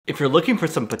If you're looking for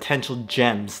some potential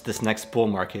gems this next bull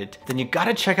market, then you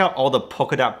gotta check out all the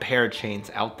Polkadot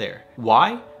Parachains out there.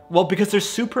 Why? Well, because they're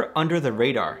super under the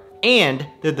radar, and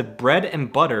they're the bread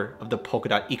and butter of the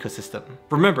Polkadot ecosystem.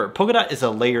 Remember, Polkadot is a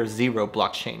layer 0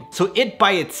 blockchain, so it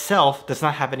by itself does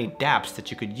not have any dApps that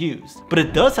you could use. But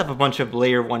it does have a bunch of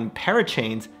layer 1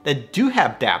 parachains that do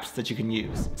have dApps that you can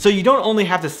use. So you don't only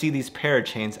have to see these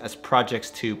parachains as projects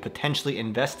to potentially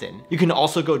invest in, you can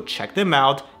also go check them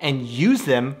out and use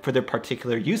them for their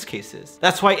particular use cases.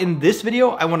 That's why in this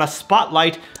video, I want to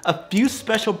spotlight a few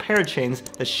special parachains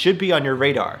that should be on your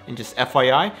radar. And just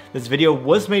FYI, this video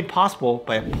was made possible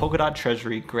by a Polkadot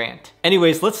Treasury grant.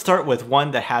 Anyways, let's start with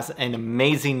one that has an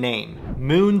amazing name,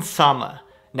 Moonsama.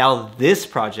 Now this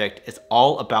project is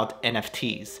all about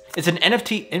NFTs. It's an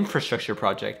NFT infrastructure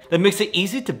project that makes it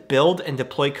easy to build and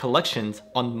deploy collections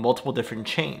on multiple different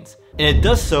chains. And it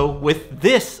does so with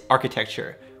this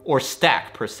architecture, or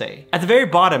stack per se. At the very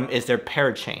bottom is their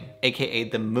Parachain, aka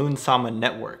the Moonsama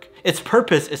network. Its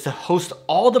purpose is to host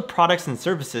all the products and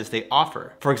services they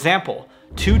offer. For example,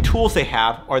 two tools they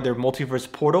have are their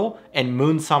multiverse portal and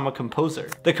Moonsama Composer.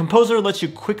 The Composer lets you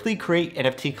quickly create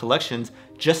NFT collections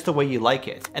just the way you like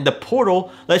it. And the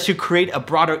portal lets you create a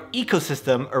broader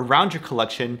ecosystem around your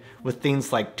collection with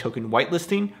things like token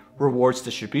whitelisting, rewards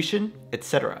distribution,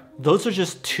 etc. Those are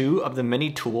just two of the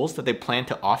many tools that they plan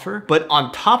to offer, but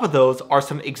on top of those are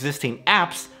some existing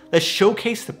apps that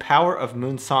showcase the power of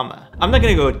Moonsama. I'm not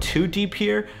gonna go too deep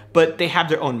here, but they have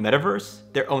their own metaverse,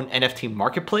 their own NFT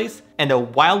marketplace, and a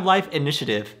wildlife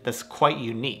initiative that's quite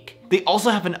unique. They also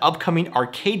have an upcoming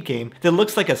arcade game that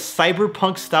looks like a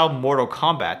cyberpunk style Mortal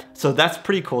Kombat, so that's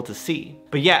pretty cool to see.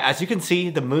 But yeah, as you can see,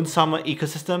 the Moonsama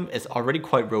ecosystem is already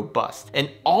quite robust,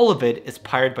 and all of it is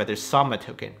powered by their Sama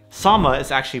token. Sama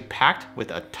is actually packed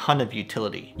with a ton of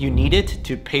utility. You need it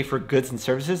to pay for goods and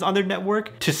services on their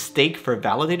network, to stake for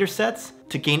validator sets,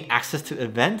 to gain access to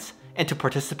events, and to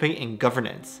participate in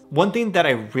governance. One thing that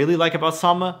I really like about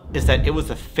Sama is that it was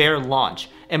a fair launch,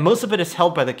 and most of it is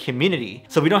held by the community,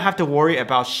 so we don't have to worry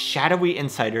about shadowy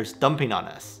insiders dumping on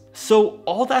us. So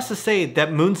all that's to say that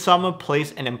Moonsama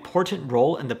plays an important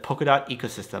role in the Polkadot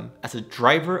ecosystem as a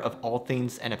driver of all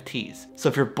things NFTs. So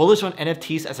if you're bullish on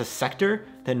NFTs as a sector,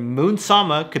 then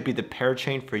Moonsama could be the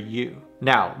parachain for you.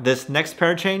 Now, this next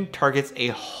parachain targets a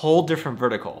whole different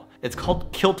vertical. It's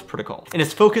called Kilt Protocol, and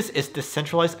its focus is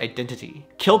decentralized identity.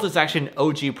 Kilt is actually an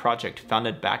OG project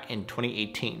founded back in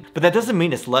 2018, but that doesn't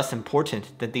mean it's less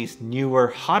important than these newer,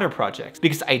 hotter projects,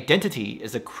 because identity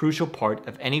is a crucial part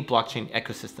of any blockchain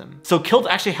ecosystem. So Kilt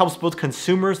actually helps both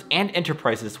consumers and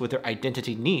enterprises with their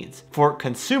identity needs. For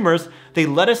consumers, they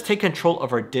let us take control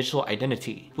of our digital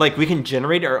identity. Like we can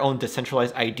generate our own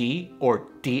decentralized ID, or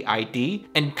DID,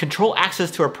 and control access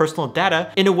to our personal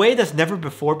data in a way that's never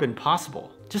before been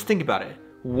possible. Just think about it.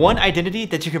 One identity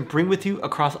that you can bring with you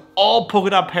across all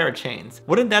Polkadot parachains.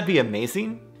 Wouldn't that be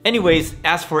amazing? Anyways,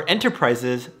 as for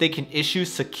enterprises, they can issue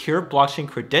secure blockchain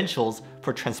credentials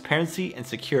for transparency and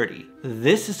security.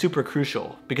 This is super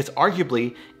crucial because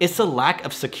arguably it's the lack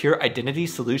of secure identity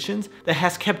solutions that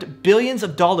has kept billions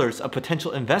of dollars of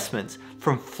potential investments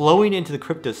from flowing into the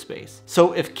crypto space.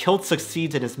 So if Kilt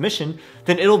succeeds in its mission,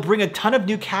 then it'll bring a ton of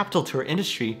new capital to our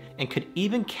industry and could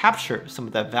even capture some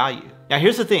of that value. Now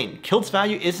here's the thing, Kilt's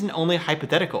value isn't only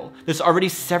hypothetical. There's already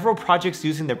several projects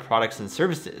using their products and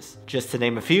services. Just to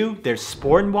name a few, there's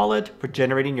Sporn Wallet for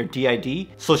generating your DID,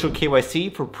 Social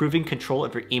KYC for proving control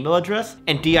of your email address,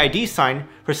 and DID Sign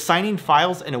for signing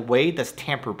files in a way that's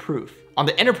tamper-proof. On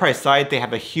the enterprise side, they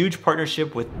have a huge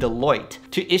partnership with Deloitte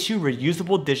to issue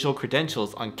reusable digital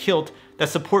credentials on Kilt that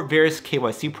support various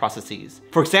KYC processes.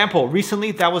 For example,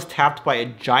 recently that was tapped by a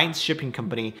giant shipping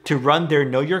company to run their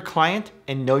Know Your Client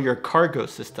and Know Your Cargo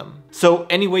system. So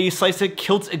any way you slice it,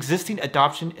 Kilt's existing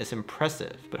adoption is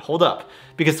impressive. But hold up,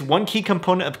 because one key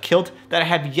component of Kilt that I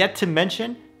have yet to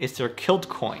mention is their Kilt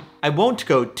coin. I won't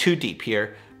go too deep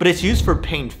here, but it's used for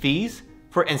paying fees,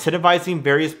 for incentivizing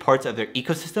various parts of their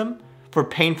ecosystem, for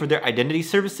paying for their identity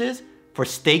services, for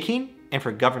staking, and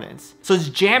for governance. So it's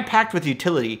jam-packed with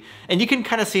utility, and you can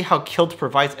kind of see how Kilt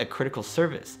provides a critical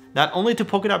service, not only to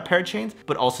Polkadot parachains,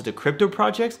 but also to crypto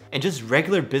projects and just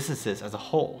regular businesses as a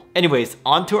whole. Anyways,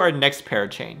 on to our next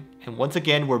parachain. And once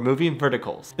again, we're moving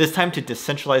verticals, this time to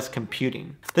decentralized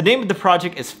computing. The name of the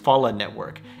project is Fala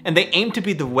Network, and they aim to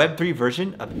be the Web3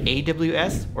 version of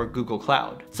AWS or Google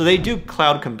Cloud. So they do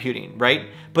cloud computing, right?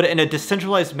 But in a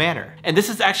decentralized manner. And this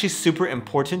is actually super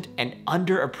important and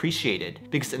underappreciated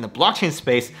because in the blockchain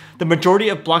space, the majority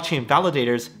of blockchain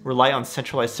validators rely on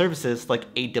centralized services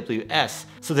like AWS.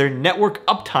 So their network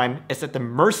uptime is at the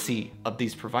mercy of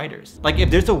these providers. Like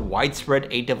if there's a widespread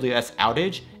AWS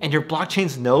outage and your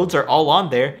blockchain's nodes are all on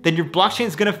there, then your blockchain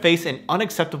is gonna face an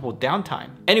unacceptable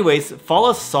downtime. Anyways,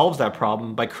 Fala solves that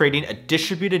problem by creating a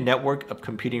distributed network of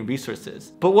computing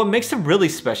resources. But what makes them really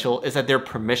special is that they're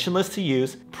permissionless to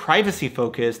use, privacy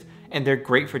focused, and they're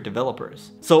great for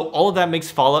developers. So all of that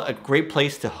makes Fala a great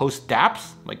place to host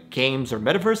dApps, like games or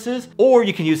metaverses, or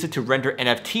you can use it to render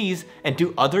NFTs and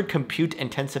do other compute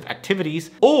intensive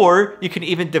activities, or you can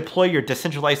even deploy your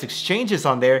decentralized exchanges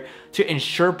on there to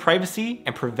ensure privacy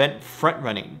and prevent front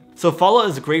running. So Fala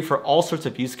is great for all sorts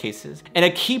of use cases, and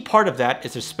a key part of that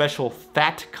is their special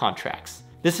FAT contracts.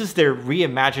 This is their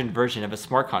reimagined version of a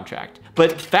smart contract.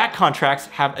 But FAT contracts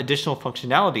have additional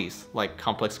functionalities like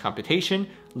complex computation,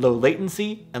 low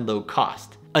latency, and low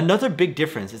cost. Another big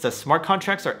difference is that smart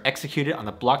contracts are executed on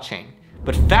the blockchain,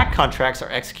 but FAT contracts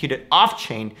are executed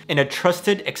off-chain in a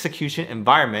trusted execution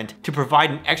environment to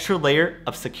provide an extra layer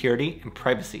of security and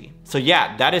privacy. So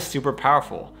yeah, that is super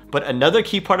powerful. But another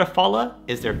key part of Fala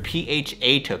is their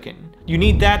PHA token. You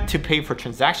need that to pay for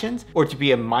transactions or to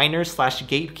be a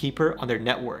miner/gatekeeper on their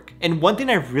network. And one thing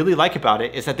I really like about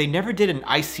it is that they never did an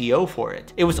ICO for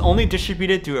it. It was only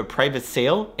distributed through a private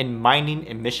sale and mining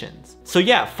emissions. So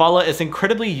yeah, Fala is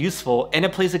incredibly useful and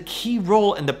it plays a key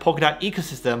role in the Polkadot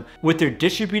ecosystem with their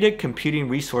distributed computing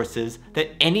resources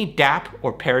that any dApp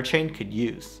or parachain could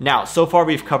use. Now, so far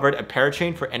we've covered a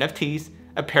parachain for NFTs,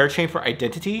 a parachain for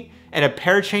identity, and a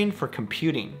parachain for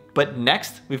computing. But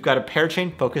next, we've got a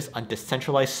parachain focused on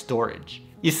decentralized storage.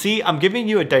 You see, I'm giving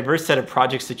you a diverse set of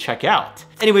projects to check out.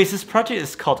 Anyways, this project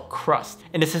is called Crust,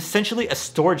 and it's essentially a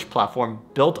storage platform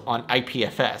built on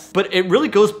IPFS. But it really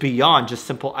goes beyond just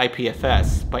simple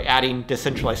IPFS by adding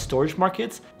decentralized storage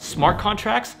markets, smart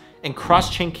contracts, and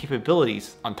cross-chain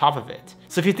capabilities on top of it.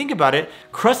 So if you think about it,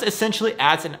 Crust essentially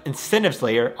adds an incentives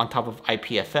layer on top of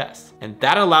IPFS, and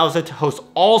that allows it to host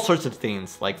all sorts of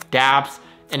things like dApps,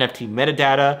 NFT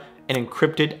metadata, and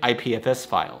encrypted IPFS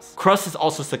files. Crust is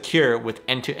also secure with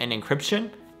end-to-end encryption,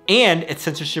 and it's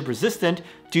censorship resistant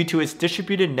due to its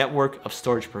distributed network of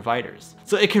storage providers.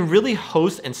 So it can really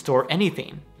host and store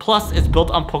anything. Plus, it's built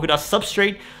on Polkadot's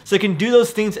substrate, so it can do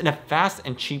those things in a fast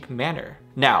and cheap manner.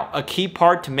 Now, a key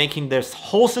part to making this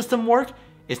whole system work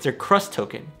is their Crust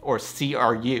token, or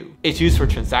CRU. It's used for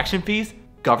transaction fees,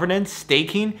 governance,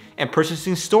 staking, and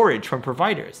purchasing storage from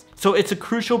providers. So it's a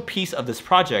crucial piece of this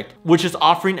project, which is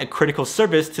offering a critical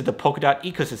service to the Polkadot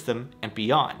ecosystem and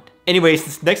beyond. Anyways,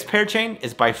 this next parachain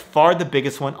is by far the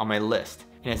biggest one on my list,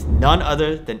 and it's none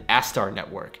other than Astar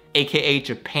Network, aka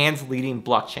Japan's leading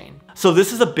blockchain. So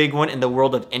this is a big one in the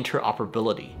world of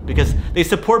interoperability because they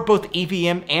support both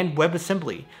EVM and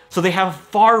WebAssembly, so they have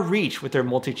far reach with their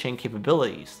multi-chain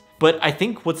capabilities. But I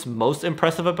think what's most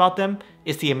impressive about them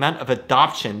is the amount of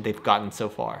adoption they've gotten so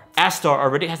far. Astar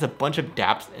already has a bunch of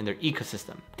dApps in their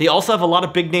ecosystem. They also have a lot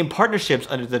of big name partnerships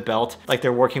under the belt, like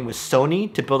they're working with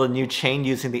Sony to build a new chain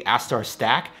using the Astar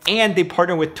stack, and they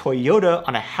partnered with Toyota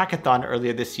on a hackathon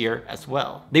earlier this year as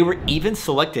well. They were even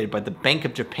selected by the Bank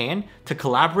of Japan to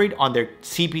collaborate on their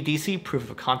CBDC proof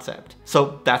of concept.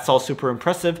 So that's all super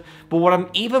impressive, but what I'm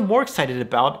even more excited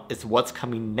about is what's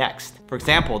coming next. For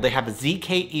example, they have a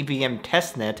ZK EVM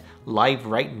testnet live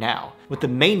right now, with the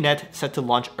mainnet set to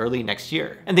launch early next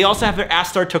year. And they also have their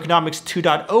Astar Tokenomics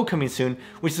 2.0 coming soon,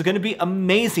 which is going to be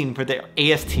amazing for their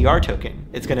ASTR token.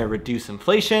 It's going to reduce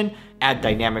inflation, add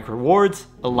dynamic rewards,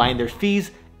 align their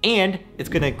fees, and it's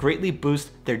going to greatly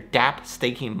boost their dApp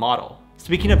staking model.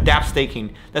 Speaking of dApp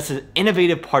staking, that's an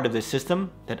innovative part of the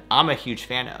system that I'm a huge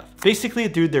fan of. Basically,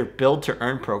 through their build to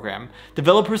earn program,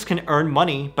 developers can earn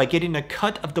money by getting a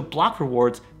cut of the block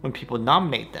rewards when people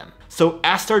nominate them. So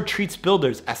Astar treats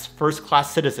builders as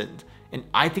first-class citizens, and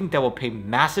I think that will pay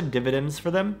massive dividends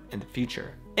for them in the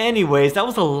future. Anyways, that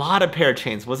was a lot of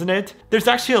parachains, wasn't it? There's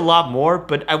actually a lot more,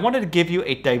 but I wanted to give you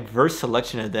a diverse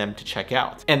selection of them to check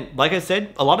out. And like I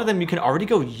said, a lot of them you can already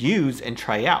go use and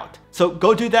try out. So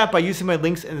go do that by using my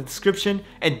links in the description,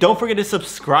 and don't forget to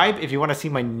subscribe if you want to see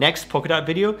my next Polkadot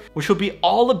video, which will be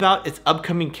all about its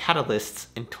upcoming catalysts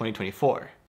in 2024.